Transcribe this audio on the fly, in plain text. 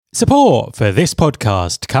Support for this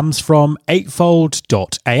podcast comes from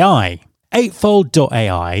Eightfold.ai.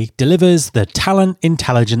 Eightfold.ai delivers the talent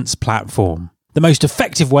intelligence platform, the most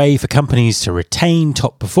effective way for companies to retain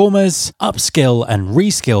top performers, upskill and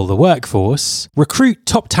reskill the workforce, recruit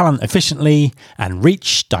top talent efficiently, and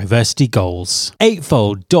reach diversity goals.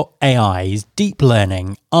 Eightfold.ai's deep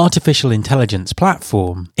learning artificial intelligence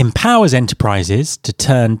platform empowers enterprises to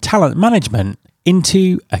turn talent management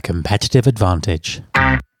into a competitive advantage.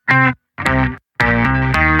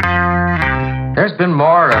 There's been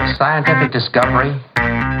more of scientific discovery,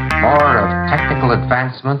 more of technical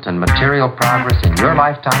advancement and material progress in your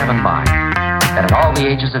lifetime and mine than in all the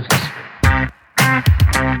ages of history.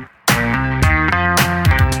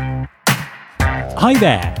 Hi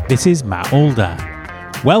there, this is Matt Alder.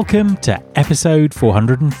 Welcome to episode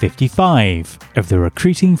 455 of the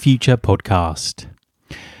Recruiting Future podcast.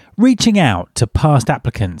 Reaching out to past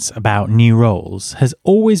applicants about new roles has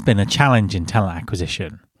always been a challenge in talent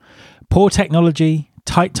acquisition. Poor technology,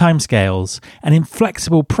 tight timescales, and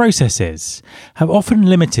inflexible processes have often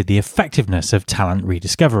limited the effectiveness of talent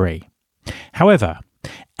rediscovery. However,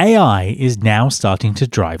 AI is now starting to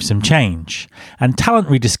drive some change, and talent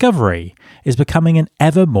rediscovery is becoming an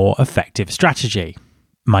ever more effective strategy.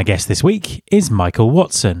 My guest this week is Michael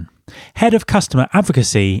Watson, Head of Customer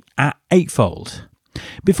Advocacy at Eightfold.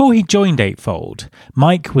 Before he joined Eightfold,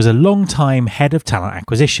 Mike was a long-time head of talent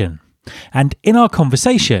acquisition. And in our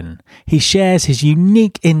conversation, he shares his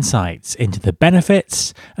unique insights into the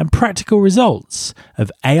benefits and practical results of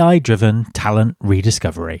AI-driven talent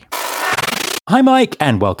rediscovery. Hi, Mike,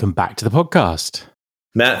 and welcome back to the podcast.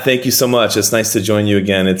 Matt, thank you so much. It's nice to join you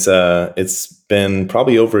again. It's been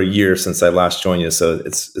probably over a year since I last joined you, so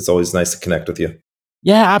it's always nice to connect with you.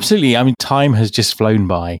 Yeah, absolutely. I mean, time has just flown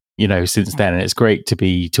by, since then, and it's great to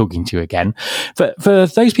be talking to you again. For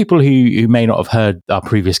those people who may not have heard our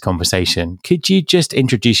previous conversation, could you just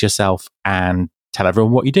introduce yourself and tell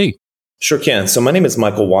everyone what you do? Sure can. So my name is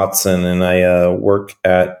Michael Watson, and I work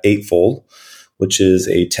at Eightfold, which is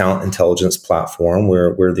a talent intelligence platform.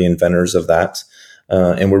 We're the inventors of that.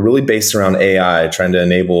 And we're really based around AI, trying to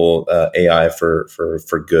enable AI for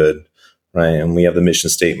good, right? And we have the mission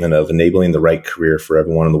statement of enabling the right career for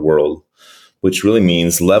everyone in the world, which really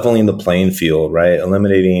means leveling the playing field, right?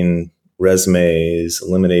 Eliminating resumes,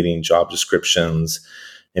 eliminating job descriptions,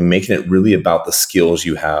 and making it really about the skills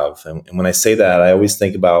you have. And when I say that, I always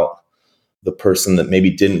think about the person that maybe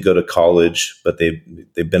didn't go to college, but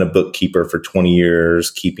they've been a bookkeeper for 20 years,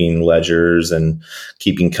 keeping ledgers and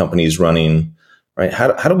keeping companies running. Right?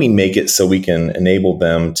 How do we make it so we can enable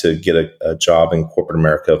them to get a job in corporate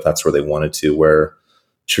America if that's where they wanted to, where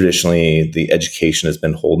traditionally the education has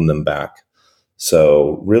been holding them back?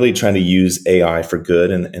 So really trying to use AI for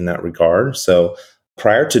good in that regard. So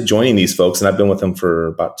prior to joining these folks, and I've been with them for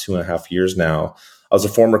about 2.5 years now, I was a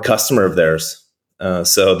former customer of theirs.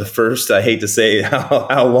 So the first, I hate to say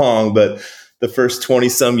how long, but the first 20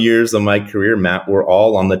 some years of my career, Matt, were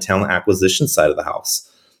all on the talent acquisition side of the house.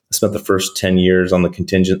 I spent the first 10 years on the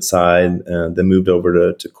contingent side, then moved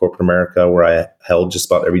over to corporate America, where I held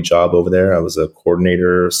just about every job over there. I was a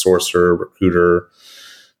coordinator, sourcer, recruiter,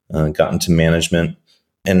 got into management.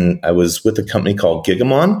 And I was with a company called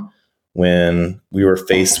Gigamon when we were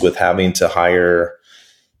faced with having to hire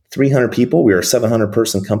 300 people. We were a 700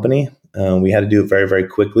 person company. We had to do it very, very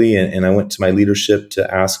quickly. And I went to my leadership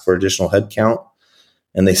to ask for additional headcount.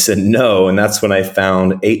 And they said no. And that's when I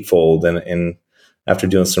found Eightfold. And after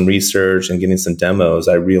doing some research and getting some demos,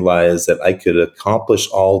 I realized that I could accomplish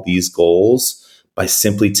all these goals by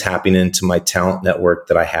simply tapping into my talent network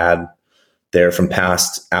that I had there from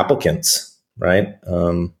past applicants, right?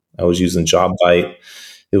 I was using JobBite.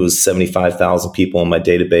 It was 75,000 people in my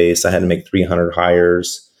database. I had to make 300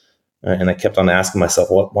 hires. And I kept on asking myself,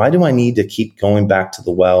 well, why do I need to keep going back to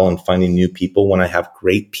the well and finding new people when I have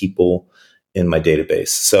great people in my database?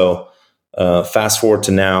 So fast forward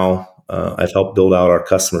to now, I've helped build out our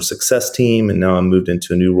customer success team, and now I'm moved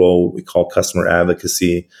into a new role we call customer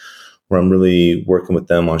advocacy, where I'm really working with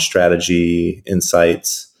them on strategy,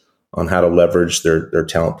 insights on how to leverage their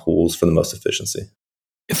talent pools for the most efficiency.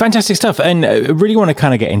 Fantastic stuff. And I really want to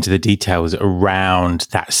kind of get into the details around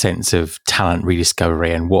that sense of talent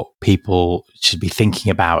rediscovery and what people should be thinking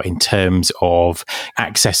about in terms of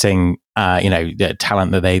accessing, the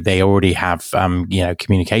talent that they already have,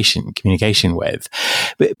 communication with.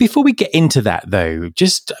 But before we get into that, though,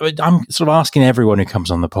 I'm sort of asking everyone who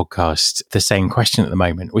comes on the podcast the same question at the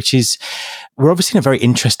moment, which is, we're obviously in a very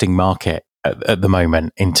interesting market at the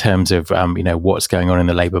moment in terms of what's going on in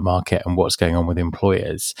the labour market and what's going on with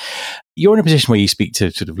employers. You're in a position where you speak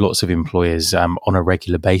to sort of lots of employers on a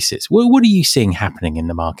regular basis. What are you seeing happening in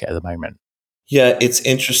the market at the moment? Yeah, it's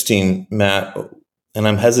interesting, Matt, and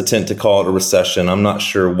I'm hesitant to call it a recession. I'm not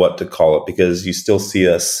sure what to call it because you still see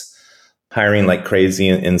us hiring like crazy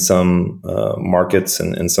in some markets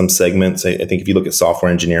and in some segments. I think if you look at software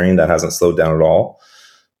engineering, that hasn't slowed down at all.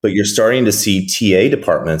 But you're starting to see TA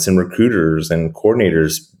departments and recruiters and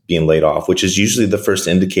coordinators being laid off, which is usually the first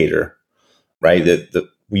indicator, right?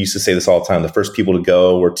 We used to say this all the time. The first people to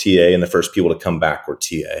go were TA and the first people to come back were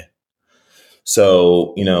TA.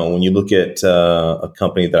 So, when you look at a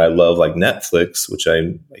company that I love like Netflix, which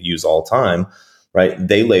I use all the time, right?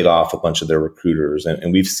 They laid off a bunch of their recruiters.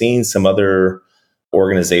 And we've seen some other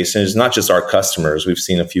organizations, not just our customers. We've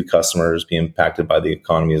seen a few customers be impacted by the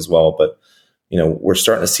economy as well. But, we're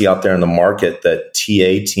starting to see out there in the market that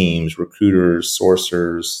TA teams, recruiters,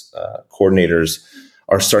 sourcers, coordinators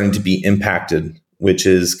are starting to be impacted, which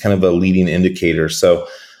is kind of a leading indicator. So,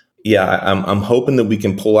 yeah, I'm hoping that we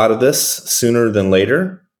can pull out of this sooner than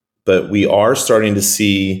later, but we are starting to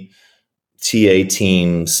see TA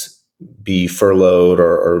teams be furloughed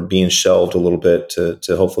or being shelved a little bit to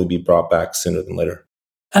hopefully be brought back sooner than later.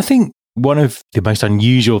 I think one of the most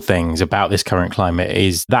unusual things about this current climate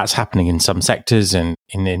is that's happening in some sectors and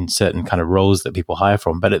in certain kind of roles that people hire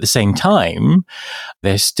from. But at the same time,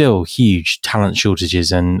 there's still huge talent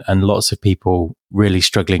shortages and lots of people really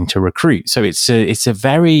struggling to recruit. So it's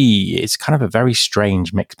kind of a very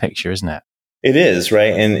strange mixed picture, isn't it? It is,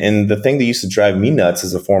 right? And the thing that used to drive me nuts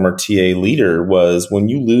as a former TA leader was when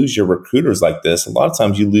you lose your recruiters like this, a lot of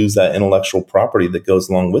times you lose that intellectual property that goes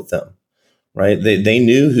along with them, right? They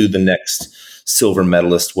knew who the next silver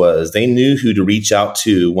medalist was. They knew who to reach out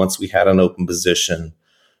to once we had an open position,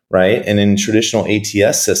 right? And in traditional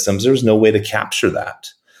ATS systems, there was no way to capture that.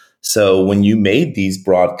 So when you made these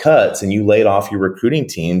broad cuts and you laid off your recruiting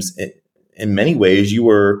teams, in many ways, you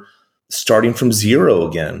were starting from zero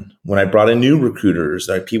again. When I brought in new recruiters,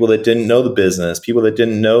 like people that didn't know the business, people that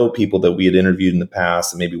didn't know people that we had interviewed in the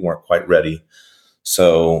past and maybe weren't quite ready.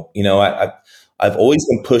 So, I've always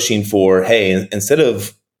been pushing for, hey, instead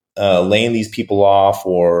of laying these people off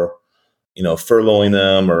or, furloughing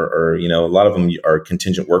them or, a lot of them are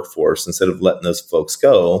contingent workforce. Instead of letting those folks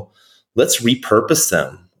go, let's repurpose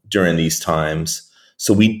them during these times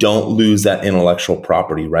so we don't lose that intellectual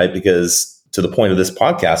property, right? Because to the point of this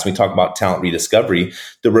podcast, we talk about talent rediscovery.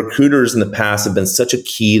 The recruiters in the past have been such a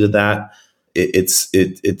key to that. It's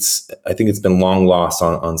I think it's been long lost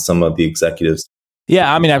on some of the executives.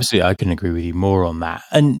 Yeah, I mean, absolutely. I couldn't agree with you more on that.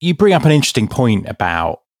 And you bring up an interesting point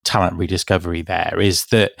about talent rediscovery there, is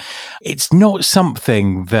that it's not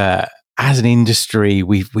something that as an industry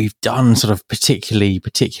we've done sort of particularly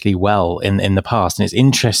well in the past. And it's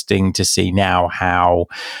interesting to see now how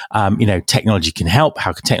technology can help,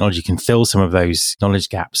 how technology can fill some of those knowledge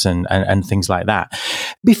gaps and things like that.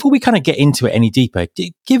 Before we kind of get into it any deeper,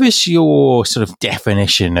 give us your sort of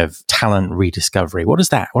definition of talent rediscovery. What does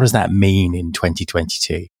that mean in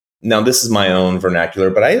 2022? Now, this is my own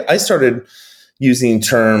vernacular, but I started using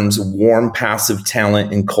terms warm passive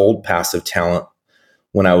talent and cold passive talent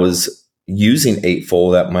when I was using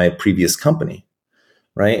Eightfold at my previous company,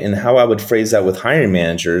 right? And how I would phrase that with hiring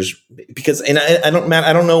managers, because, and I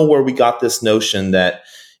don't know where we got this notion that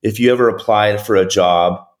if you ever applied for a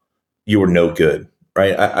job, you were no good,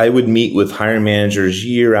 right? I would meet with hiring managers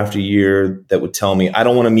year after year that would tell me, I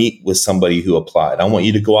don't want to meet with somebody who applied. I want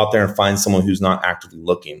you to go out there and find someone who's not actively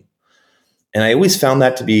looking. And I always found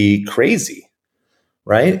that to be crazy.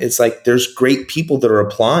 Right? It's like there's great people that are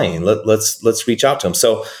applying. Let's reach out to them.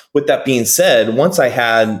 So with that being said, once I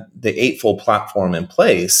had the Eightfold platform in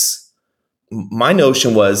place, my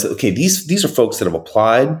notion was, okay, these are folks that have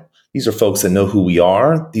applied. These are folks that know who we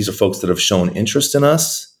are. These are folks that have shown interest in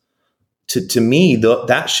us. To me,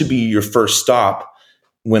 that should be your first stop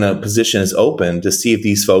when a position is open to see if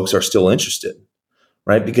these folks are still interested.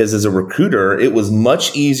 Right? Because as a recruiter, it was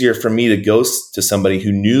much easier for me to go to somebody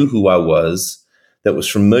who knew who I was, that was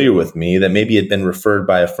familiar with me, that maybe had been referred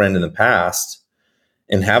by a friend in the past,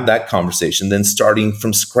 and have that conversation than starting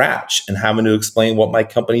from scratch and having to explain what my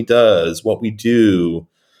company does, what we do,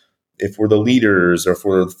 if we're the leaders or if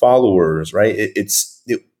we're the followers, right?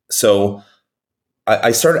 So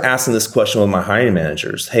I started asking this question with my hiring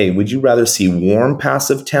managers. Hey, would you rather see warm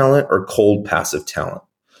passive talent or cold passive talent?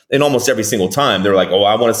 And almost every single time they're like, oh,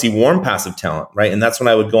 I want to see warm passive talent, right? And that's when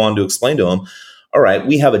I would go on to explain to them, all right,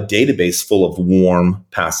 we have a database full of warm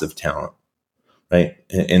passive talent, right?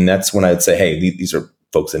 And that's when I'd say, hey, these are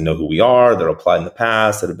folks that know who we are, that are applied in the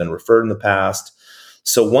past, that have been referred in the past.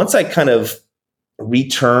 So once I kind of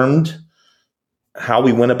returned how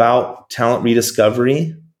we went about talent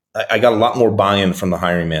rediscovery, I got a lot more buy-in from the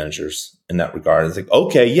hiring managers in that regard. It's like,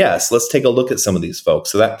 okay, yes, let's take a look at some of these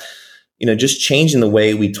folks. So that, just changing the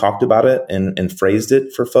way we talked about it and phrased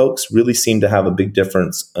it for folks really seemed to have a big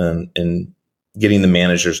difference in getting the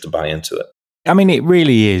managers to buy into it. I mean, it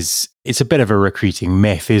really is. It's a bit of a recruiting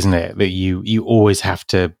myth, isn't it? That you always have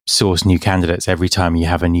to source new candidates every time you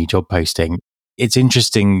have a new job posting. It's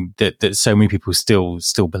interesting that so many people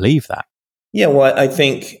still believe that. Yeah, well, I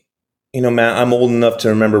think, Matt, I'm old enough to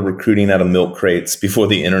remember recruiting out of milk crates before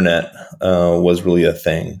the internet was really a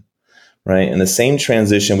thing, right? And the same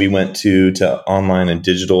transition we went to online and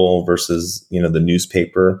digital versus, the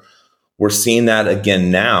newspaper, we're seeing that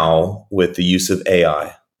again now with the use of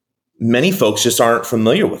AI. Many folks just aren't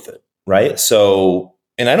familiar with it, right? So,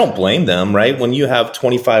 and I don't blame them, right? When you have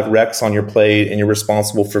 25 recs on your plate and you're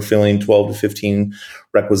responsible for filling 12 to 15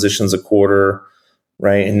 requisitions a quarter,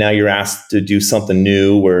 right? And now you're asked to do something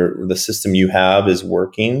new where the system you have is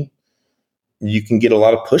working, you can get a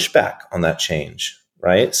lot of pushback on that change,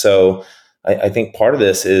 right? So I think part of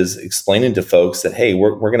this is explaining to folks that, hey,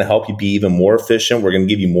 we're going to help you be even more efficient. We're going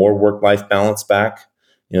to give you more work-life balance back.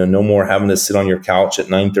 No more having to sit on your couch at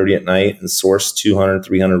 9:30 at night and source 200,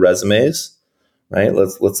 300 resumes, right?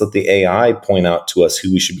 Let's let the AI point out to us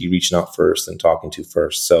who we should be reaching out first and talking to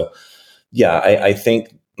first. So yeah, I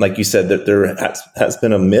think, like you said, that there has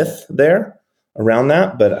been a myth there around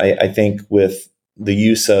that. But I think with the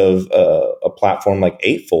use of a platform like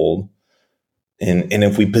Eightfold, and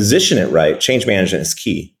if we position it right, change management is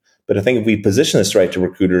key. But I think if we position this right to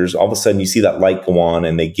recruiters, all of a sudden you see that light go on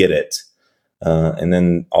and they get it. And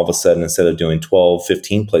then all of a sudden, instead of doing 12,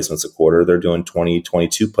 15 placements a quarter, they're doing 20,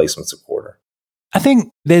 22 placements a quarter. I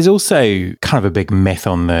think there's also kind of a big myth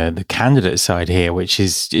on the candidate side here, which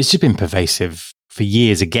is it's just been pervasive for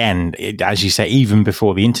years, again, as you say, even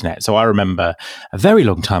before the internet. So I remember a very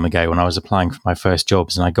long time ago when I was applying for my first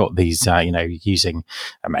jobs and I got these, using,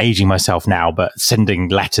 I'm aging myself now, but sending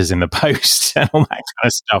letters in the post and all that kind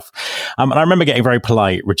of stuff. And I remember getting very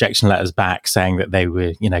polite rejection letters back saying that they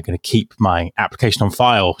were, going to keep my application on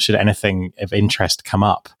file should anything of interest come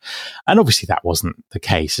up. And obviously that wasn't the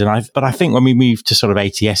case. But I think when we moved to sort of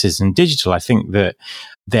ATSs and digital, I think that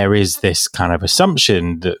there is this kind of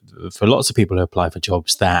assumption that for lots of people who apply for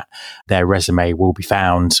jobs that their resume will be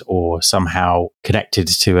found or somehow connected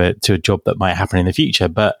to a job that might happen in the future.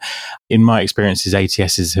 But in my experiences,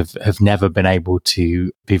 ATSs have never been able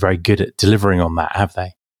to be very good at delivering on that, have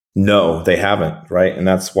they? No, they haven't, right? And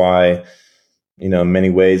that's why, in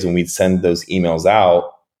many ways, when we'd send those emails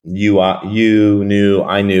out, you knew,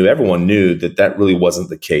 I knew, everyone knew that really wasn't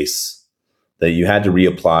the case, that you had to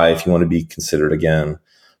reapply if you want to be considered again.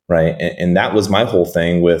 Right. And that was my whole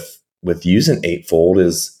thing with using Eightfold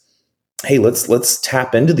is, hey, let's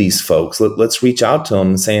tap into these folks. Let's reach out to them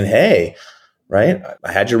and saying, hey, right,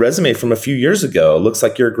 I had your resume from a few years ago. It looks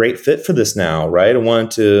like you're a great fit for this now. Right. I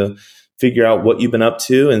wanted to figure out what you've been up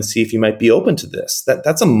to and see if you might be open to this.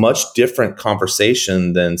 That's a much different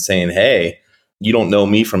conversation than saying, hey, you don't know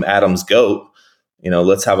me from Adam's goat.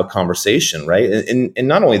 Let's have a conversation. Right. And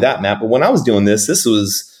not only that, Matt, but when I was doing this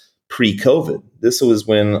was pre-COVID. This was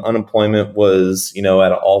when unemployment was, at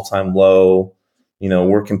an all-time low.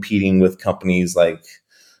 We're competing with companies like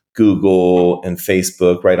Google and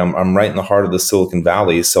Facebook, right? I'm right in the heart of the Silicon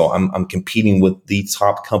Valley, so I'm competing with the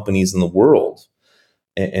top companies in the world.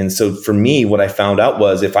 And so for me, what I found out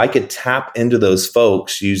was if I could tap into those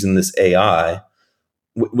folks using this AI,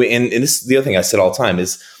 and this is the other thing I said all the time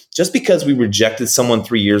is just because we rejected someone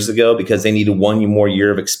 3 years ago because they needed one more year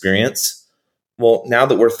of experience. Well, now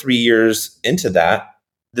that we're 3 years into that,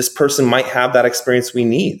 this person might have that experience we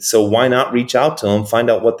need. So why not reach out to them, find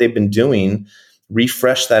out what they've been doing,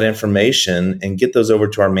 refresh that information, and get those over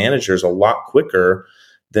to our managers a lot quicker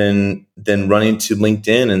than running to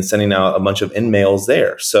LinkedIn and sending out a bunch of in-mails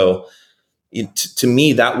there. So to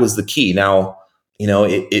me, that was the key. Now,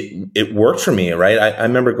 it worked for me, right? I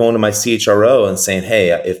remember going to my CHRO and saying, hey,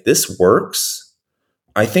 if this works,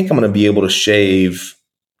 I think I'm going to be able to shave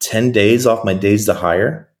 10 days off my days to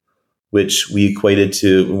hire, which we equated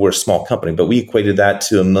to, we're a small company, but we equated that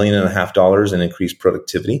to $1.5 million in increased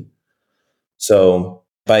productivity. So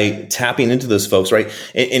by tapping into those folks, right?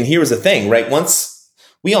 And here was the thing, right? Once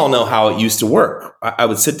we all know how it used to work, I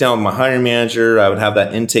would sit down with my hiring manager. I would have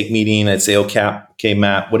that intake meeting. I'd say, okay,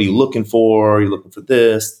 Matt, what are you looking for? Are you looking for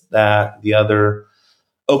this, that, the other?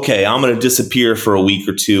 Okay, I'm going to disappear for a week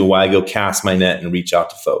or two while I go cast my net and reach out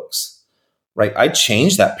to folks. Right, I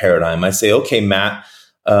changed that paradigm. I say, okay, Matt,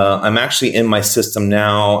 I'm actually in my system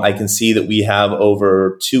now. I can see that we have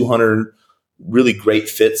over 200 really great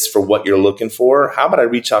fits for what you're looking for. How about I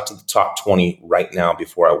reach out to the top 20 right now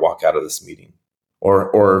before I walk out of this meeting?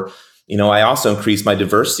 Or I also increase my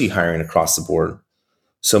diversity hiring across the board.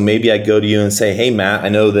 So maybe I go to you and say, hey, Matt, I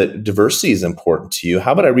know that diversity is important to you.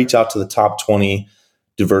 How about I reach out to the top 20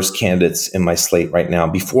 diverse candidates in my slate right now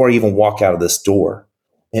before I even walk out of this door?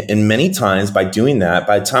 And many times by doing that,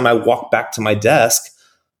 by the time I walk back to my desk,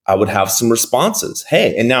 I would have some responses.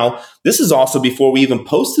 Hey, and now this is also before we even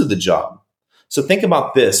posted the job. So think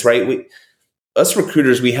about this, right? Us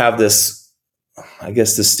recruiters, we have this, I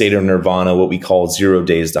guess, this state of nirvana, what we call 0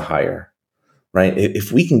 days to hire, right?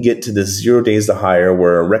 If we can get to this 0 days to hire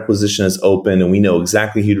where a requisition is open and we know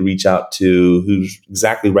exactly who to reach out to, who's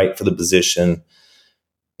exactly right for the position.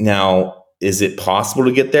 Now, is it possible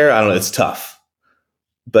to get there? I don't know. It's tough.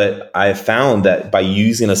 But I found that by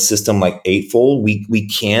using a system like Eightfold, we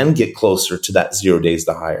can get closer to that 0 days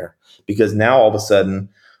to hire, because now all of a sudden,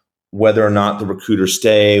 whether or not the recruiters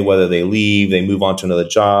stay, whether they leave, they move on to another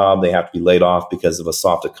job, they have to be laid off because of a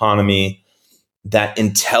soft economy, that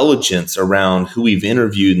intelligence around who we've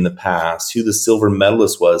interviewed in the past, who the silver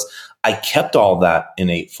medalist was, I kept all that in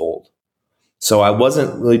Eightfold. So I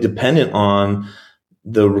wasn't really dependent on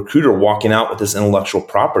the recruiter walking out with this intellectual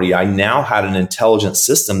property. I now had an intelligent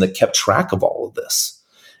system that kept track of all of this.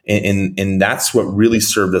 And that's what really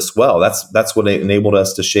served us well. That's what enabled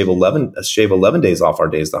us to shave 11 days off our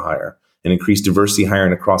days to hire and increase diversity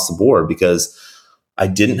hiring across the board, because I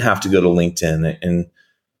didn't have to go to LinkedIn. And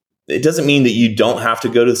it doesn't mean that you don't have to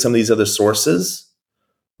go to some of these other sources,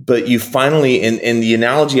 but you finally, and the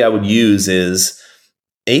analogy I would use is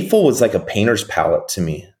Eightfold was like a painter's palette to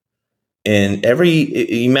me. And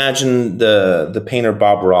imagine the painter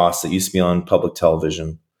Bob Ross that used to be on public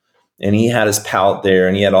television, and he had his palette there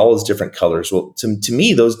and he had all his different colors. Well, to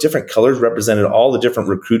me, those different colors represented all the different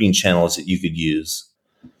recruiting channels that you could use,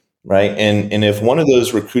 right? And if one of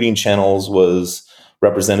those recruiting channels was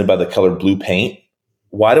represented by the color blue paint,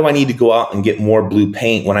 why do I need to go out and get more blue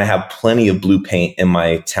paint when I have plenty of blue paint in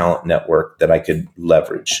my talent network that I could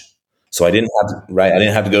leverage? So I didn't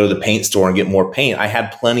have to go to the paint store and get more paint. I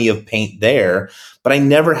had plenty of paint there, but I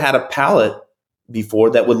never had a palette before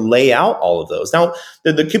that would lay out all of those. Now,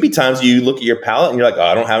 there could be times you look at your palette and you're like, oh,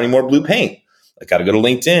 I don't have any more blue paint. I got to go to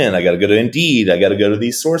LinkedIn. I got to go to Indeed. I got to go to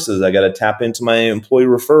these sources. I got to tap into my employee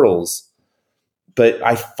referrals. But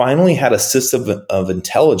I finally had a system of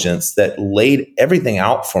intelligence that laid everything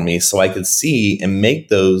out for me so I could see and make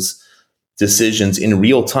those decisions in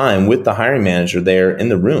real time with the hiring manager there in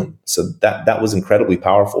the room. So that was incredibly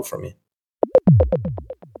powerful for me.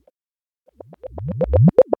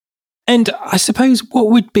 And I suppose, what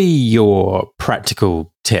would be your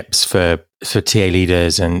practical tips for TA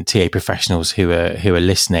leaders and TA professionals who are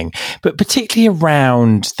listening, but particularly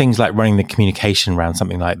around things like running the communication around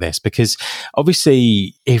something like this? Because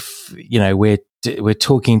obviously, if we're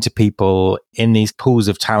talking to people in these pools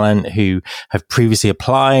of talent who have previously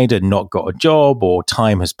applied and not got a job, or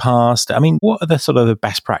time has passed. I mean, what are the sort of the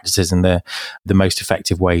best practices and the most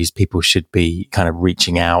effective ways people should be kind of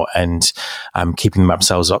reaching out and keeping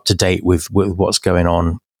themselves up to date with what's going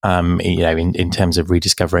on, in terms of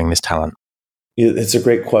rediscovering this talent? It's a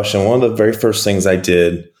great question. One of the very first things I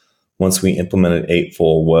did once we implemented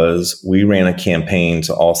Eightfold was we ran a campaign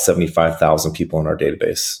to all 75,000 people in our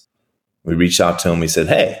database. We reached out to them. We said,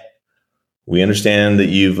 hey, we understand that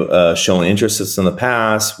you've shown interest in the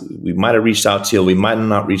past. We might have reached out to you. We might have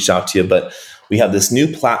not reached out to you, but we have this new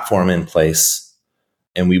platform in place,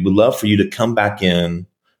 and we would love for you to come back in,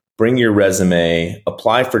 bring your resume,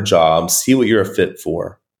 apply for jobs, see what you're a fit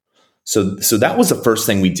for. So that was the first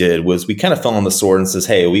thing we did. Was we kind of fell on the sword and says,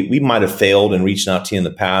 hey, we might have failed in reaching out to you in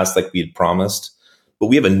the past like we had promised, but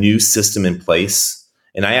we have a new system in place.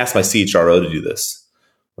 And I asked my CHRO to do this,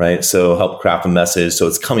 right? So help craft a message so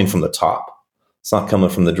it's coming from the top. It's not coming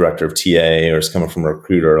from the director of TA or it's coming from a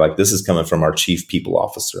recruiter. Like, this is coming from our chief people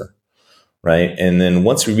officer, right? And then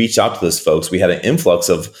once we reached out to those folks, we had an influx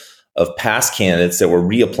of past candidates that were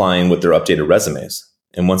reapplying with their updated resumes.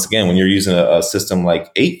 And once again, when you're using a system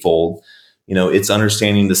like Eightfold, it's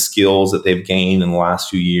understanding the skills that they've gained in the last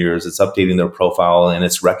few years. It's updating their profile, and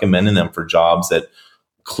it's recommending them for jobs that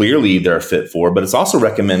clearly they're a fit for, but it's also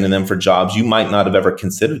recommending them for jobs you might not have ever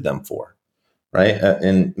considered them for, right?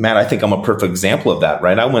 And Matt, I think I'm a perfect example of that,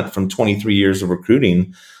 right? I went from 23 years of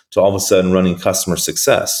recruiting to all of a sudden running customer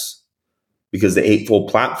success, because the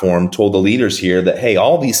Eightfold platform told the leaders here that, hey,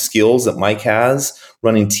 all these skills that Mike has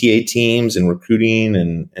running TA teams and recruiting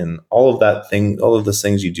and all of those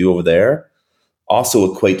things you do over there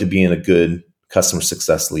also equate to being a good customer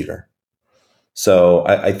success leader. So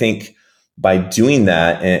I think by doing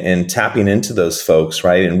that and tapping into those folks,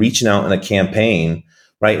 right, and reaching out in a campaign,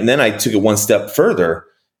 right, and then I took it one step further.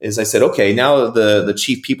 Is I said, okay, now the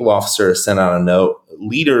chief people officer has sent out a note.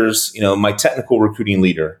 Leaders, my technical recruiting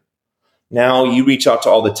leader. Now you reach out to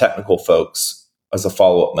all the technical folks as a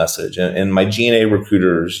follow-up message, and my G&A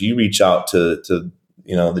recruiters, you reach out to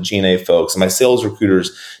the G&A folks, and my sales recruiters.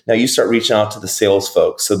 Now you start reaching out to the sales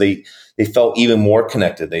folks, so they felt even more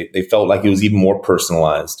connected. They felt like it was even more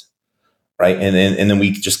personalized, right? And then we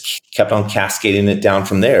just kept on cascading it down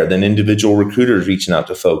from there. Then individual recruiters reaching out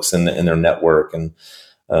to folks in their network and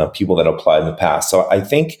people that applied in the past. So I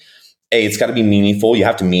think, it's got to be meaningful. You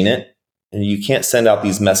have to mean it. And you can't send out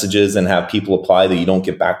these messages and have people apply that you don't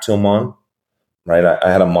get back to them on, right?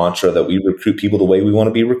 I had a mantra that we recruit people the way we want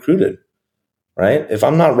to be recruited, right? If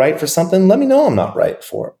I'm not right for something, let me know I'm not right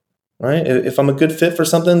for it, right? If I'm a good fit for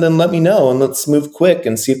something, then let me know and let's move quick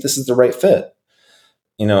and see if this is the right fit.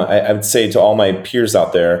 I would say to all my peers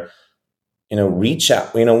out there, reach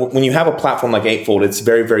out. When you have a platform like Eightfold, it's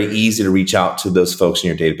very, very easy to reach out to those folks in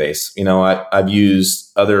your database. I've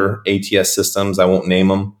used other ATS systems. I won't name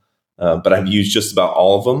them, but I've used just about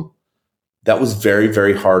all of them. That was very,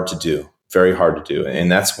 very hard to do. Very hard to do.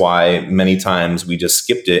 And that's why many times we just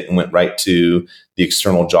skipped it and went right to the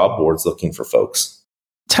external job boards looking for folks.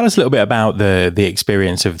 Tell us a little bit about the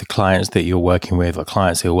experience of the clients that you're working with, or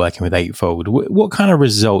clients who are working with Eightfold. What kind of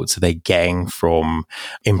results are they getting from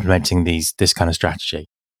implementing this kind of strategy?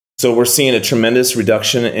 So we're seeing a tremendous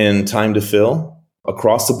reduction in time to fill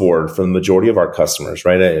across the board for the majority of our customers,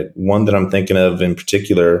 right? One that I'm thinking of in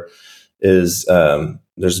particular is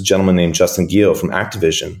there's a gentleman named Justin Gio from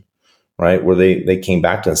Activision, right? Where they came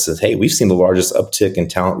back to us and said, hey, we've seen the largest uptick in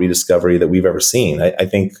talent rediscovery that we've ever seen. I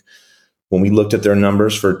think when we looked at their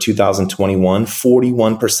numbers for 2021,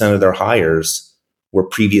 41% of their hires were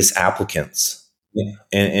previous applicants. Yeah.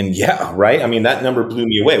 And yeah, right. I mean, that number blew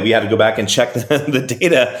me away. We had to go back and check the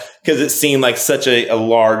data because it seemed like such a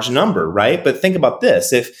large number, right? But think about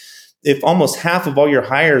this. If almost half of all your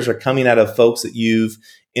hires are coming out of folks that you've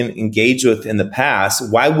engaged with in the past,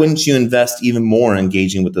 why wouldn't you invest even more in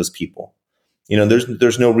engaging with those people?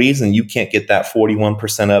 There's no reason you can't get that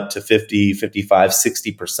 41% up to 50, 55,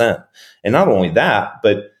 60%. And not only that,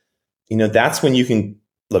 but, that's when you can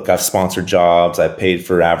look, I've sponsored jobs, I've paid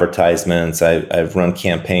for advertisements, I've run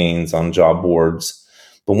campaigns on job boards.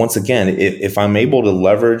 But once again, if I'm able to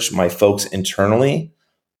leverage my folks internally,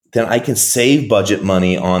 then I can save budget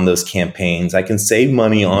money on those campaigns. I can save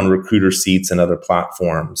money on recruiter seats and other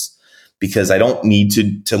platforms because I don't need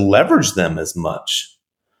to leverage them as much.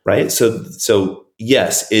 Right. So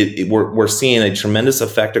yes, we're seeing a tremendous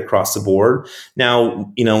effect across the board.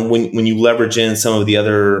 Now, when you leverage in some of the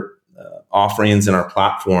other offerings in our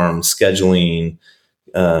platform, scheduling,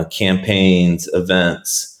 campaigns,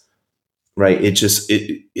 events, right?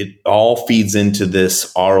 It all feeds into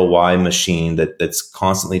this ROI machine that's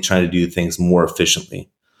constantly trying to do things more efficiently.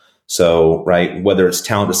 So, right, whether it's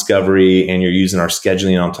talent discovery and you're using our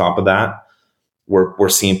scheduling on top of that, we're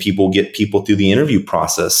seeing people get people through the interview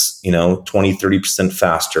process, 20, 30%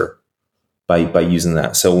 faster by using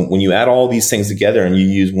that. So when you add all these things together and you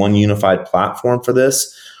use one unified platform for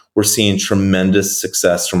this, we're seeing tremendous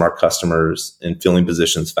success from our customers in filling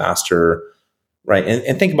positions faster, right?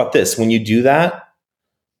 And think about this. When you do that,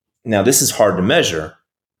 now this is hard to measure,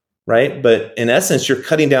 right? But in essence, you're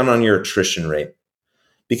cutting down on your attrition rate.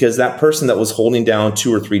 Because that person that was holding down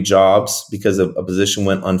 2 or 3 jobs because a position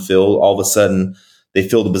went unfilled, all of a sudden they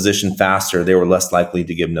filled the position faster. They were less likely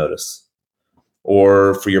to give notice.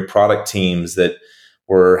 Or for your product teams that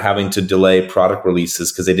were having to delay product releases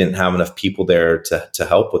because they didn't have enough people there to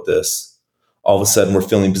help with this, all of a sudden we're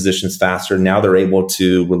filling positions faster. Now they're able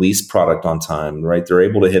to release product on time, right? They're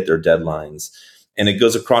able to hit their deadlines. And it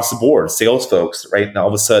goes across the board. Sales folks, right? Now all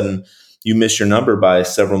of a sudden, you miss your number by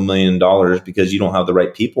several $1 million because you don't have the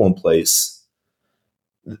right people in place.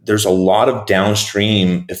 There's a lot of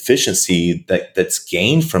downstream efficiency that's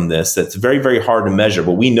gained from this that's very, very hard to measure,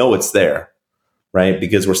 but we know it's there, right?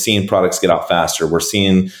 Because we're seeing products get out faster. We're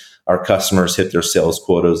seeing our customers hit their sales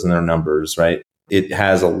quotas and their numbers, right? It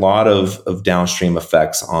has a lot of downstream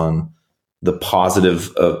effects on the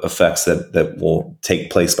positive effects that will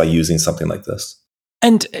take place by using something like this.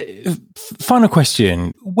 And final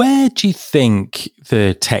question, where do you think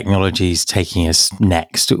the technology is taking us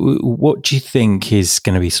next? What do you think is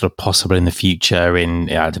going to be sort of possible in the future in,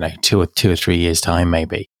 I don't know, two or 3 years' time,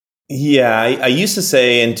 maybe? Yeah, I used to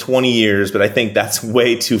say in 20 years, but I think that's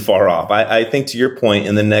way too far off. I think to your point,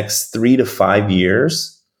 in the next 3 to 5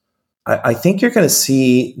 years, I think you're going to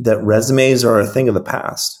see that resumes are a thing of the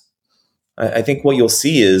past. I think what you'll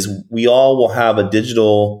see is we all will have a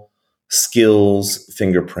digital skills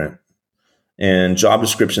fingerprint. And job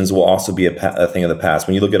descriptions will also be a thing of the past.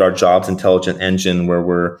 When you look at our jobs intelligent engine, where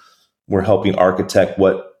we're helping architect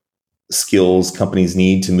what skills companies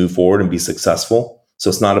need to move forward and be successful. So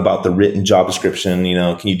it's not about the written job description,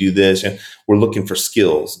 can you do this? And we're looking for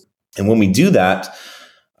skills. And when we do that,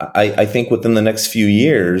 I think within the next few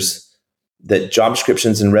years, that job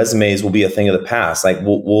descriptions and resumes will be a thing of the past. Like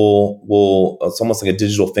we'll it's almost like a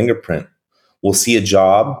digital fingerprint. We'll see a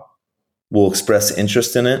job, we'll express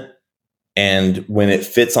interest in it. And when it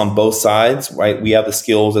fits on both sides, right, we have the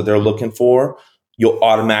skills that they're looking for, you'll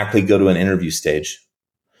automatically go to an interview stage.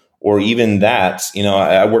 Or even that,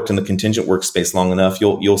 I worked in the contingent workspace long enough.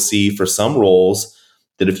 You'll see for some roles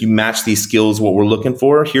that if you match these skills, what we're looking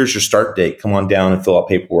for, here's your start date. Come on down and fill out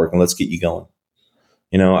paperwork and let's get you going.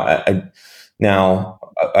 Now,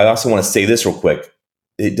 I also want to say this real quick.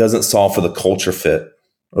 It doesn't solve for the culture fit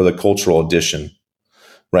or the cultural addition.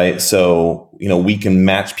 Right. So, we can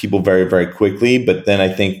match people very, very quickly. But then I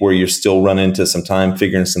think where you're still running into some time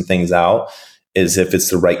figuring some things out is if it's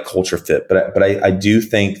the right culture fit. But I do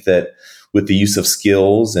think that with the use of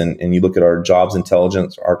skills and you look at our jobs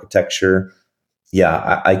intelligence architecture,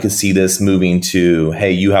 I could see this moving to,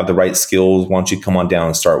 hey, you have the right skills. Why don't you come on down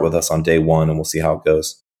and start with us on day one and we'll see how it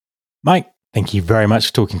goes. Mike, thank you very much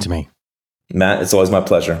for talking to me. Matt, it's always my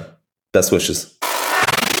pleasure. Best wishes.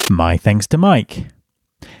 My thanks to Mike.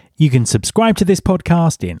 You can subscribe to this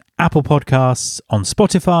podcast in Apple Podcasts, on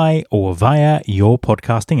Spotify, or via your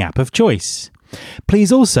podcasting app of choice.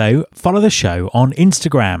 Please also follow the show on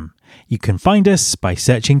Instagram. You can find us by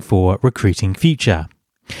searching for Recruiting Future.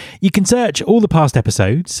 You can search all the past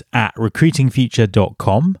episodes at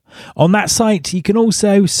recruitingfuture.com. On that site, you can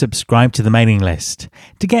also subscribe to the mailing list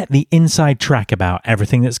to get the inside track about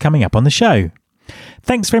everything that's coming up on the show.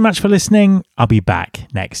 Thanks very much for listening. I'll be back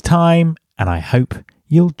next time, and I hope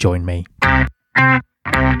you'll join me.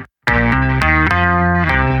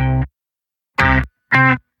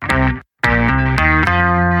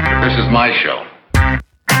 This is my show.